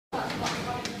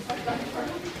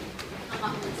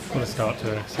What a start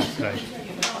to a Saturday.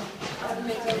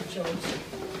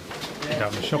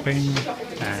 Done shopping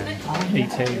and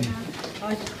eating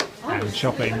and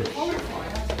shopping,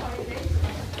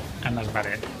 and that's about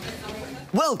it.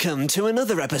 Welcome to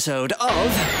another episode of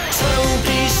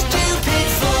Toby's Stupid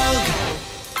Vlog.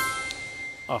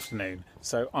 Afternoon.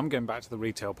 So I'm going back to the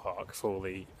retail park for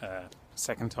the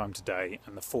second time today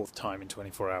and the fourth time in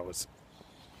 24 hours.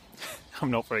 I'm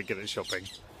not very good at shopping.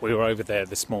 We were over there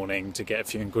this morning to get a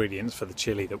few ingredients for the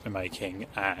chilli that we're making,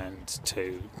 and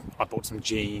I bought some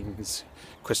jeans.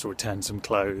 Crystal returned some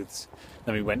clothes.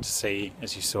 Then we went to see,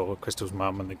 as you saw, Crystal's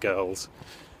mum and the girls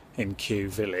in Kew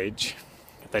Village.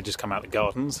 They'd just come out of the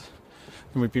gardens.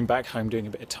 And we've been back home doing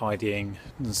a bit of tidying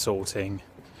and sorting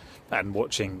and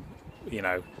watching,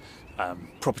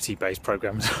 property-based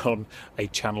programmes on a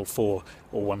Channel 4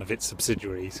 or one of its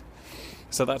subsidiaries.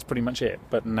 So that's pretty much it.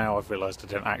 But now I've realised I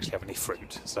don't actually have any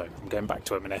fruit, so I'm going back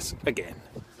to M&S again.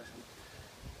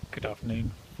 Good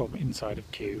afternoon from inside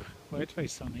of Kew, where it's very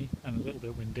sunny and a little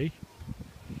bit windy.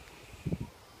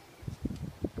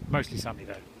 Mostly sunny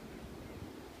though.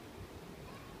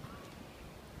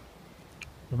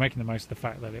 We're making the most of the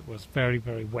fact that it was very,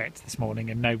 very wet this morning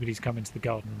and nobody's come into the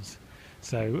gardens.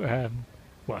 So,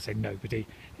 well, I say nobody.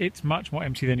 It's much more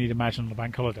empty than you'd imagine on a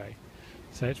bank holiday.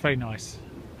 So it's very nice.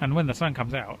 And when the sun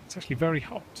comes out, it's actually very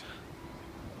hot.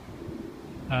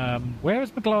 Where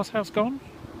has my glass house gone?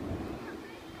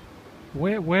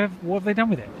 What have they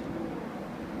done with it?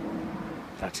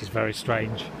 That is very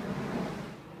strange.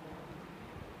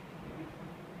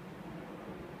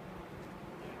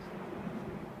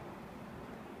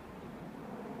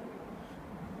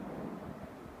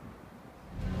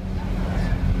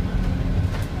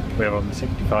 We're on the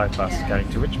 65 bus going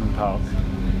to Richmond Park.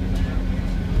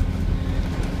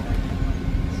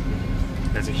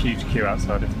 There's a huge queue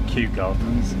outside of Kew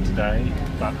Gardens today,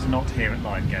 but not here at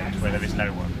Lightgate, where there is no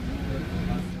one.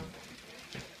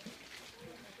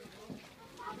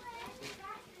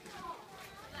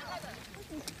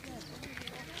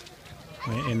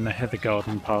 We're in the heather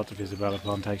garden part of Isabella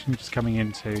Plantation, just coming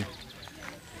into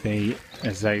the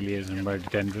azaleas and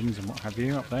rhododendrons and what have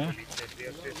you up there.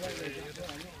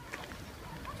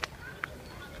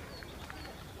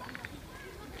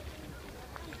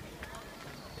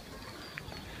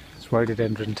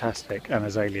 Rhododendron-tastic and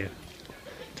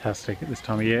azalea-tastic at this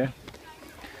time of year.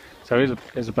 So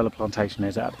Isabella Plantation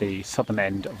is at the southern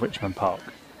end of Richmond Park,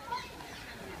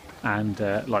 and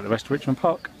like the rest of Richmond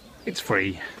Park, it's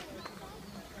free,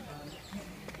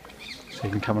 so you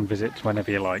can come and visit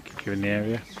whenever you like if you're in the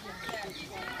area.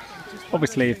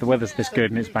 Obviously, if the weather's this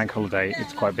good and it's bank holiday,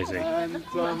 it's quite busy.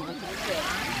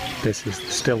 This is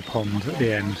the still pond at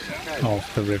the end of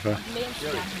the river.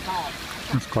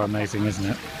 That's quite amazing, isn't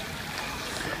it?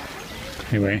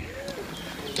 Anyway,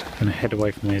 I'm going to head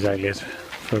away from the azaleas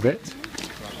for a bit.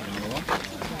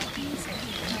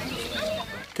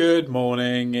 Good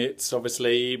morning, it's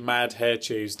obviously Mad Hair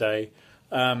Tuesday.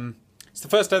 It's the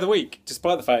first day of the week,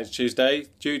 despite the fact it's Tuesday,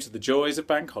 due to the joys of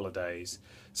bank holidays.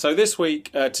 So this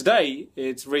week, today,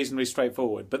 it's reasonably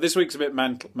straightforward, but this week's a bit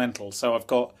mental. So I've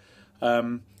got,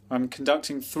 I'm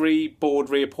conducting 3 board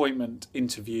reappointment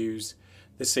interviews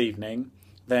this evening.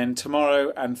 Then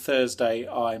tomorrow and Thursday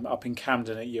I'm up in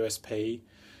Camden at USP.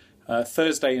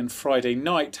 Thursday and Friday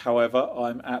night, however,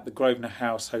 I'm at the Grosvenor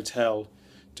House Hotel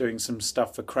doing some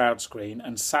stuff for Crowdscreen.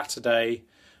 And Saturday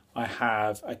I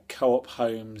have a Co-op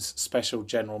Homes special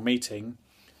general meeting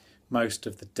most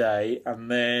of the day. And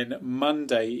then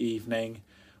Monday evening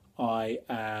I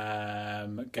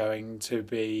am going to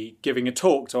be giving a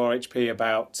talk to RHP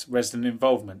about resident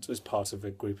involvement as part of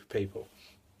a group of people.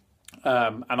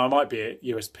 And I might be at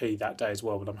USP that day as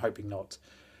well, but I'm hoping not.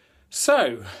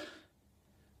 So,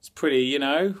 it's pretty,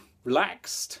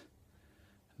 relaxed,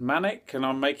 manic, and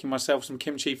I'm making myself some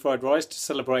kimchi fried rice to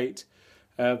celebrate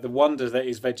the wonder that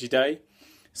is Veggie Day.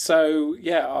 So,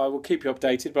 yeah, I will keep you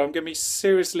updated, but I'm going to be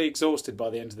seriously exhausted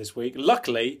by the end of this week.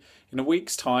 Luckily, in a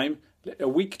week's time, a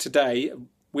week today,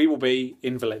 we will be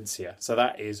in Valencia, so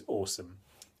that is awesome.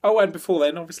 Oh, and before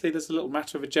then, obviously, there's a little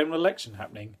matter of a general election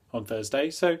happening on Thursday,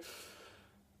 so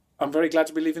I'm very glad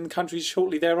to be leaving the country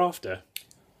shortly thereafter.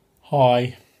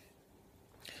 Hi.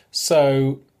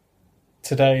 So,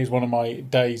 today is one of my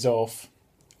days off,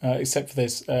 except for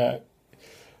this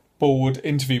board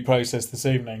interview process this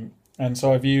evening, and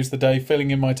so I've used the day filling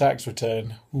in my tax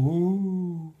return.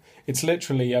 Ooh. It's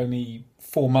literally only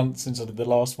 4 months since I did the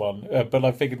last one, but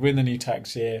I figured we're in the new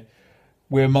tax year,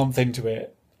 we're a month into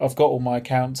it, I've got all my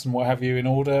accounts and what have you in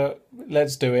order,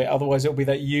 let's do it. Otherwise it'll be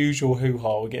that usual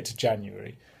hoo-ha, we'll get to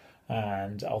January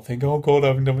and I'll think, oh God, I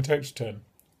haven't done my tax return.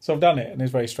 So I've done it and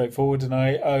it's very straightforward, and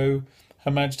I owe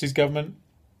Her Majesty's government.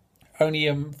 Only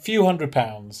a few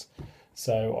 £100.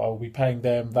 So I'll be paying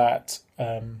them that.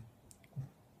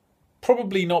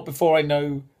 Probably not before I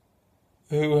know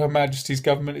who Her Majesty's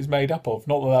government is made up of.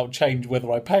 Not that that'll change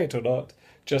whether I pay it or not.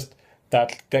 Just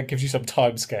that gives you some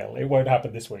time scale. It won't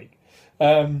happen this week.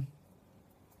 So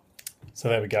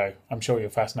there we go. I'm sure you're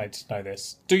fascinated to know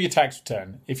this. Do your tax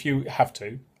return if you have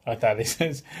to. That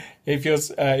is, if you're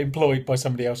employed by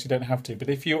somebody else, you don't have to. But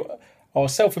if you are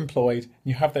self-employed and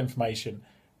you have the information,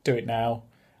 do it now.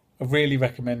 I really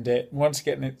recommend it. Once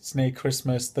it's near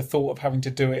Christmas, the thought of having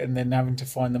to do it and then having to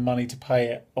find the money to pay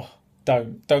it,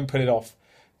 don't put it off.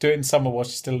 Do it in summer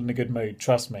whilst you're still in a good mood.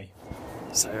 Trust me.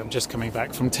 So I'm just coming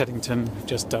back from Teddington. We've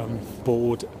just done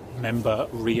board member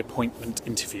reappointment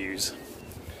interviews.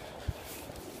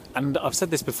 And I've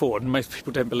said this before, and most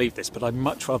people don't believe this, but I'd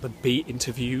much rather be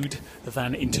interviewed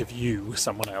than interview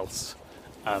someone else.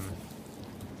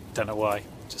 Don't know why.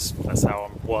 Just that's how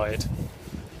I'm wired.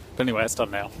 But anyway, it's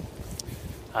done now.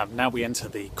 Now we enter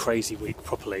the crazy week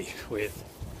properly with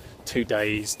 2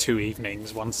 days, 2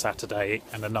 evenings, 1 Saturday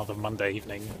and another Monday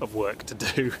evening of work to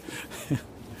do.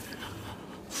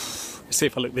 See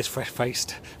if I look this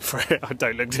fresh-faced. I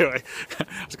don't look, do I?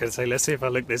 I was going to say, let's see if I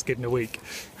look this good in a week.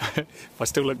 If I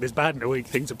still look this bad in a week,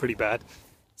 things are pretty bad.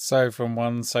 So from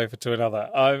one sofa to another.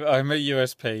 I'm at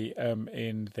USP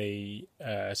in the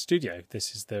studio.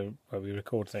 This is where we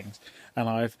record things. And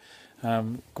I've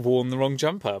worn the wrong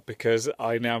jumper because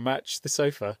I now match the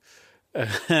sofa.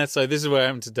 So this is where I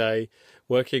am today,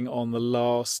 working on the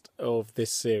last of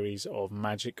this series of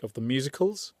Magic of the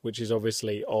Musicals, which is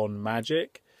obviously on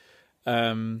Magic,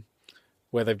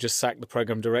 where they've just sacked the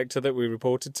programme director that we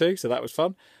reported to, so that was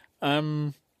fun.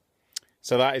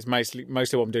 So that is mostly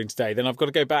what I'm doing today. Then I've got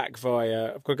to go back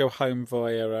I've got to go home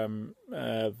via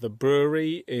the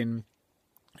brewery in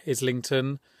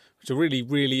Islington, which is a really,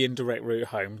 really indirect route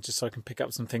home, just so I can pick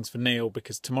up some things for Neil,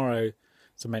 because tomorrow,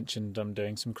 as I mentioned, I'm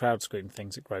doing some crowd screen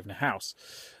things at Grosvenor House.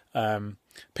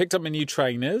 Picked up my new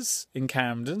trainers in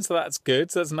Camden, so that's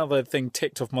good. So that's another thing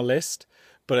ticked off my list,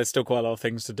 but there's still quite a lot of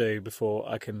things to do before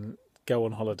I can go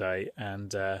on holiday.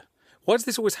 And why does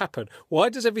this always happen? Why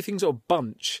does everything sort of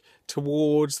bunch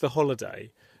towards the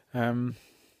holiday? I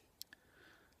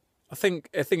think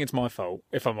it's my fault,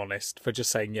 if I'm honest, for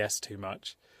just saying yes too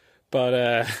much.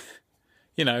 But,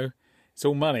 it's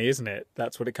all money, isn't it?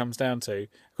 That's what it comes down to.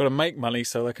 I've got to make money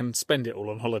so I can spend it all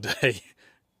on holiday.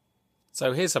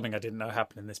 So here's something I didn't know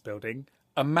happened in this building.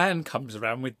 A man comes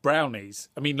around with brownies.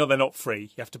 I mean, no, they're not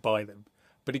free. You have to buy them.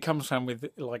 But he comes around with,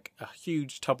 like, a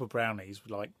huge tub of brownies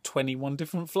with, like, 21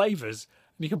 different flavours.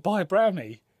 And you can buy a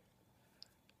brownie.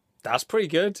 That's pretty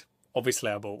good.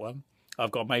 Obviously, I bought one.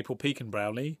 I've got a maple pecan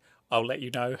brownie. I'll let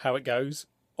you know how it goes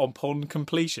upon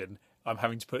completion. I'm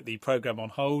having to put the programme on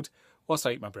hold whilst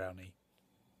I eat my brownie.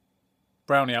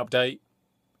 Brownie update.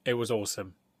 It was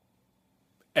awesome.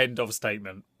 End of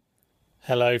statement.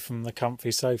 Hello from the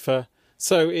comfy sofa.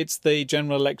 So it's the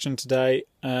general election today.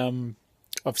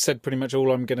 I've said pretty much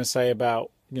all I'm going to say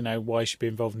about, why you should be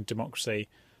involved in democracy.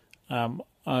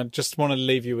 I just want to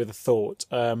leave you with a thought.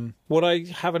 What I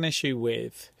have an issue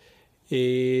with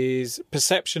is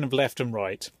perception of left and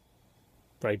right,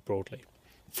 very broadly.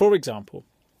 For example,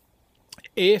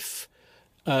 if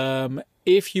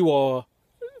you are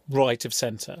right of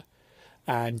centre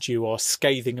and you are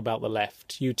scathing about the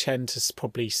left, you tend to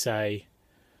probably say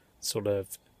sort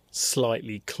of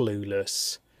slightly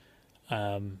clueless,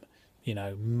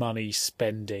 money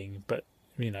spending, but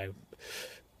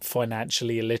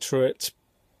financially illiterate.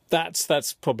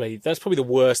 That's probably the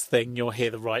worst thing you'll hear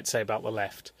the right say about the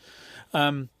left.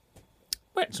 Well,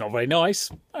 it's not very nice,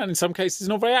 and in some cases, it's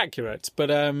not very accurate. But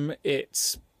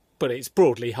it's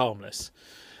broadly harmless.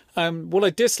 What I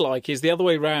dislike is the other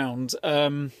way round.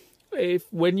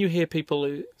 When you hear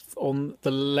people on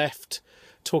the left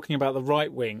talking about the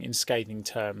right wing in scathing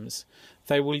terms,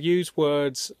 they will use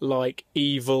words like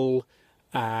evil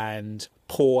and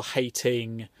poor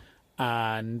hating,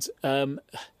 and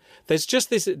there's just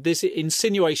this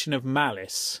insinuation of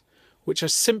malice, which I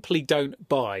simply don't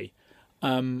buy,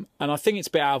 and I think it's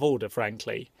a bit out of order,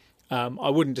 frankly. I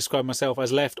wouldn't describe myself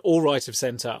as left or right of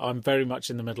centre. I'm very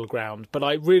much in the middle ground, but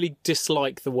I really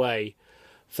dislike the way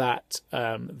that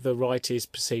the right is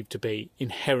perceived to be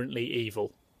inherently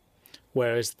evil,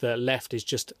 whereas the left is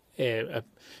just,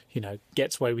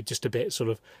 gets away with just a bit sort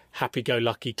of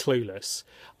happy-go-lucky clueless.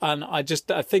 And I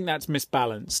think that's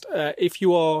misbalanced. If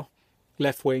you are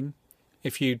left-wing,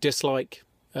 if you dislike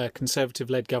a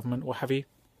Conservative-led government, what have you,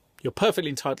 you're perfectly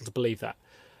entitled to believe that.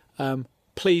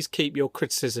 Please keep your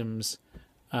criticisms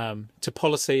to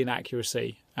policy and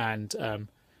accuracy. And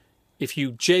if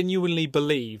you genuinely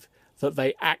believe that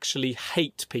they actually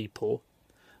hate people,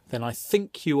 then I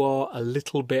think you are a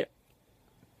little bit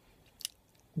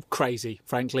crazy,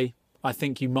 frankly. I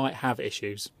think you might have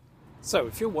issues. So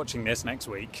if you're watching this next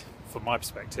week, from my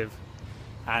perspective,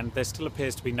 and there still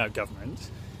appears to be no government,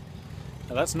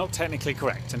 now that's not technically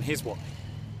correct, and here's why.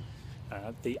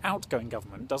 The outgoing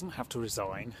government doesn't have to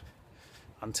resign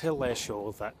until they're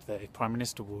sure that the Prime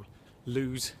Minister will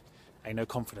lose a no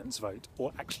confidence vote,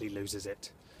 or actually loses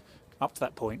it. Up to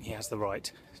that point, he has the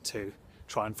right to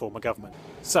try and form a government.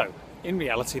 So, in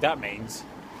reality, that means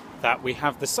that we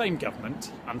have the same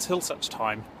government until such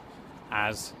time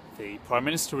as the Prime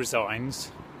Minister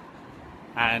resigns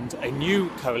and a new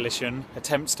coalition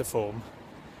attempts to form,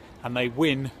 and they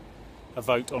win a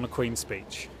vote on a Queen's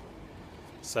speech.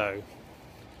 So,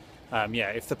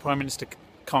 if the Prime Minister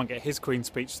can't get his Queen's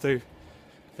speech through,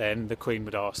 then the Queen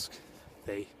would ask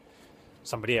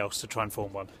somebody else to try and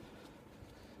form one.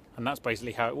 And that's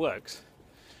basically how it works.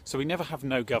 So we never have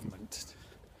no government.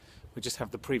 We just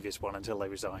have the previous one until they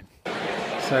resign.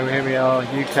 So here we are,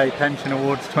 UK Pension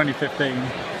Awards 2015,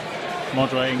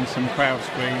 moderating some crowd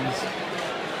screens,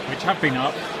 which have been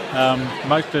up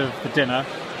most of the dinner,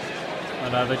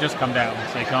 but they just come down,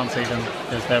 so you can't see them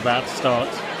because they're about to start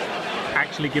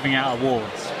actually giving out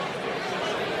awards.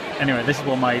 Anyway, this is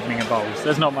what my evening involves.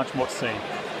 There's not much more to see.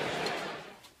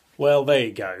 Well, there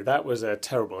you go. That was a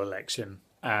terrible election.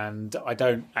 And I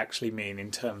don't actually mean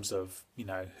in terms of,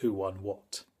 who won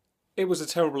what. It was a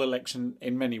terrible election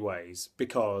in many ways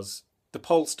because the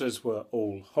pollsters were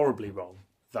all horribly wrong,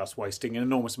 thus wasting an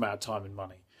enormous amount of time and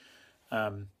money.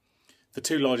 The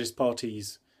two largest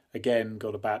parties, again,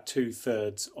 got about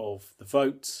 2/3 of the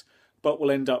votes, but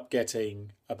will end up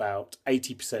getting about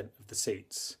 80% of the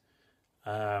seats.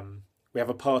 We have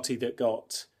a party that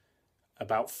got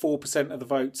about 4% of the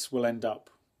votes, will end up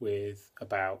with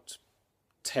about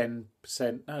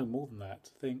 10%, no, more than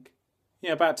that, I think.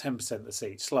 Yeah, about 10% of the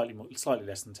seats, slightly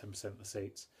less than 10% of the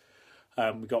seats.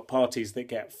 We've got parties that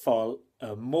get far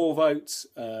more votes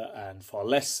and far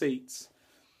less seats.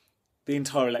 The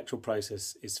entire electoral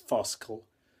process is farcical.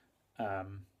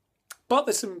 But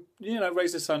there's some,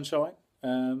 rays of sunshine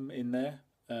in there.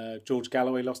 George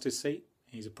Galloway lost his seat.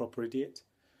 He's a proper idiot.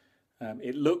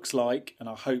 It looks like, and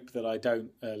I hope that I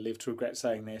don't live to regret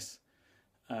saying this,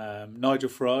 Nigel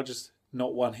Farage has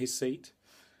not won his seat.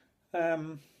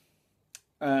 And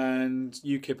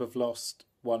UKIP have lost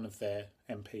one of their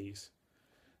MPs.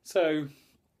 So,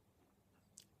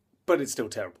 but it's still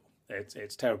terrible.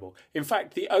 It's terrible. In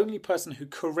fact, the only person who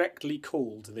correctly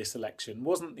called this election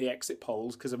wasn't the exit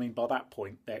polls, because, by that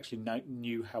point, they actually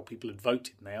knew how people had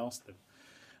voted and they asked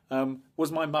them,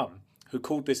 was my mum, who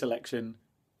called this election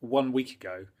 1 week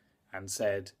ago and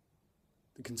said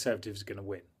the Conservatives are going to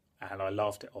win. And I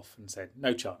laughed it off and said,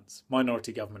 no chance.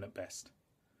 Minority government at best.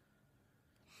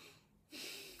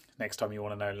 Next time you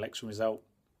want to know an election result,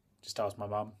 just ask my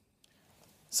mum.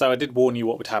 So I did warn you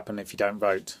what would happen if you don't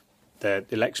vote. The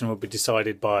election would be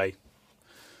decided by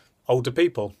older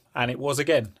people. And it was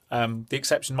again. The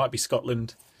exception might be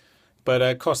Scotland. But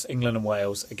across England and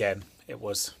Wales, again, it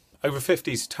was over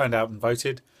 50s turned out and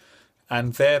voted.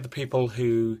 And they're the people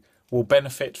who will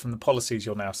benefit from the policies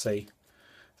you'll now see.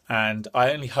 And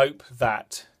I only hope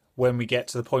that when we get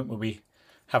to the point where we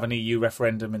have an EU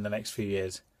referendum in the next few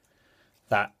years,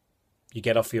 that you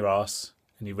get off your arse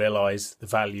and you realise the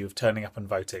value of turning up and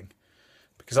voting.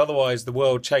 Because otherwise the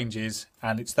world changes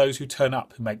and it's those who turn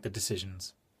up who make the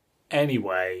decisions.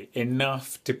 Anyway,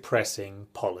 enough depressing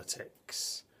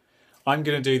politics. I'm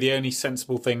going to do the only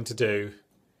sensible thing to do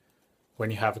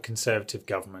when you have a Conservative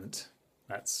government.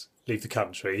 That's leave the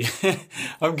country.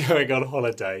 I'm going on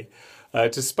holiday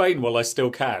to Spain while I still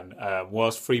can,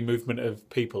 whilst free movement of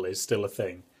people is still a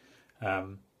thing.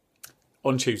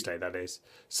 On Tuesday, that is.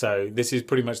 So this is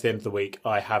pretty much the end of the week.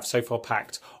 I have so far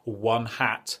packed one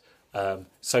hat,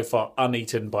 so far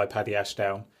uneaten by Paddy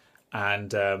Ashdown,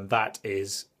 and that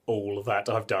is all that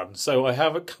I've done. So I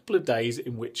have a couple of days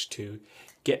in which to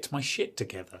get my shit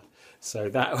together. So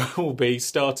that will be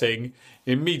starting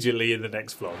immediately in the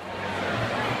next vlog.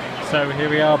 So here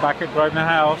we are back at Grosvenor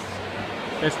House.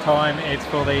 This time it's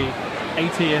for the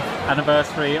 80th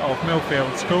anniversary of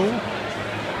Millfield School. This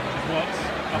is what's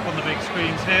up on the big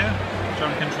screens here, which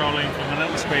I'm controlling from the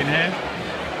little screen here.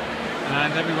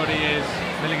 And everybody is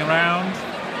milling around,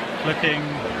 looking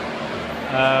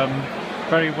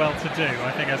very well to do.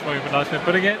 I think that's probably a nice way of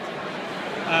putting it.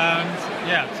 And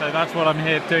yeah, so that's what I'm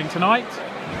here doing tonight.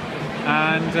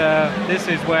 And this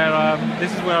is where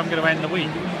I'm going to end the week.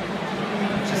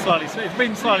 It's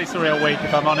been a slightly surreal week,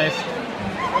 if I'm honest.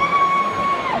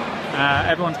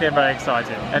 Everyone's getting very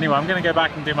excited. Anyway, I'm going to go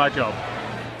back and do my job.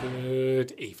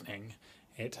 Good evening.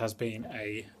 It has been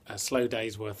a slow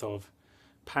day's worth of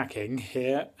packing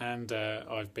here, and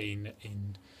I've been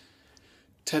in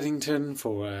Teddington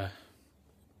for a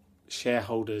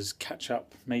shareholders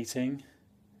catch-up meeting,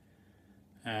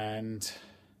 and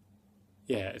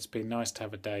yeah, it's been nice to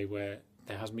have a day where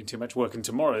there hasn't been too much work, and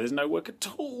tomorrow there's no work at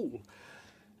all,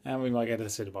 and we might go to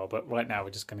the cinema, but right now we're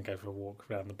just going to go for a walk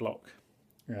around the block.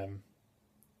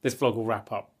 This vlog will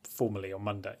wrap up formally on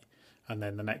Monday, and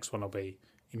then the next one will be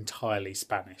entirely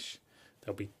Spanish.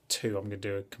 There'll be two. I'm going to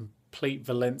do a complete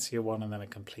Valencia one and then a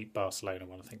complete Barcelona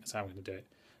one. I think that's how I'm going to do it.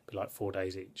 It'll be like 4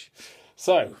 days each.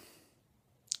 So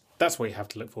that's what you have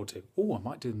to look forward to. Oh, I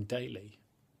might do them daily.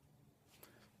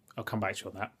 I'll come back to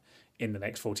you on that in the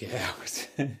next 48 hours.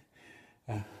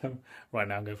 Right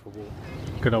now I'm going for a walk.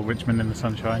 Good old Richmond in the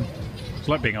sunshine. It's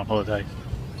like being on holiday.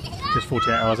 Just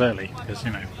 48 hours early because,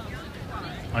 you know,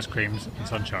 ice creams and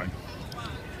sunshine.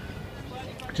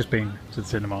 Just been to the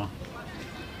cinema,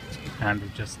 and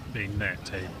we've just been there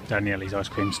to Daniele's ice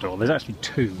cream store. There's actually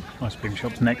two ice cream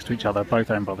shops next to each other, both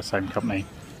owned by the same company,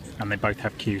 and they both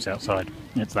have queues outside.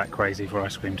 It's that crazy for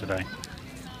ice cream today.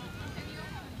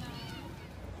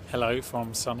 Hello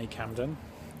from sunny Camden.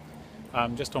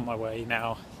 I'm just on my way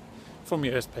now from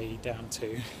USP down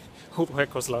to all the way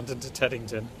across London to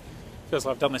Teddington. Feels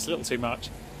like I've done this a little too much.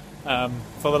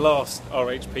 For the last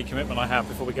RHP commitment I have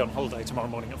before we go on holiday tomorrow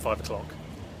morning at 5 o'clock.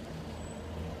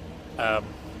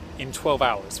 In 12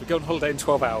 hours. We go on holiday in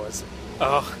 12 hours.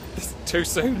 Oh, this is too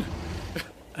soon.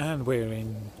 And we're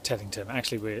in Teddington.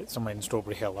 Actually, we're somewhere in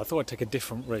Strawberry Hill. I thought I'd take a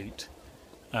different route.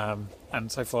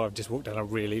 And so far I've just walked down a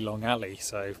really long alley,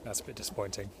 so that's a bit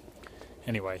disappointing.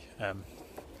 Anyway,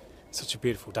 such a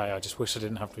beautiful day. I just wish I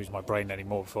didn't have to use my brain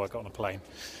anymore before I got on a plane.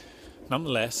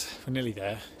 Nonetheless, we're nearly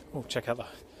there. Oh, check out the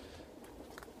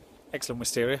excellent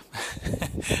wisteria.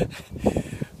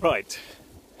 Right.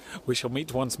 We shall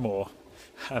meet once more,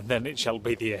 and then it shall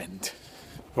be the end.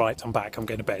 Right, I'm back, I'm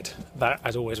going to bed. That,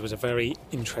 as always, was a very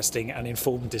interesting and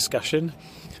informed discussion,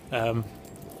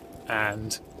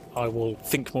 and I will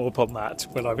think more upon that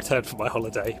when I return from my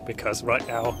holiday, because right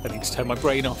now I need to turn my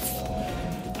brain off,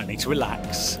 I need to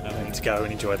relax, and I need to go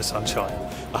and enjoy the sunshine.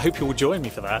 I hope you will join me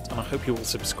for that, and I hope you will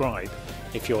subscribe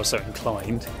if you're so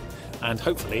inclined, and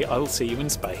hopefully I will see you in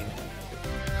Spain.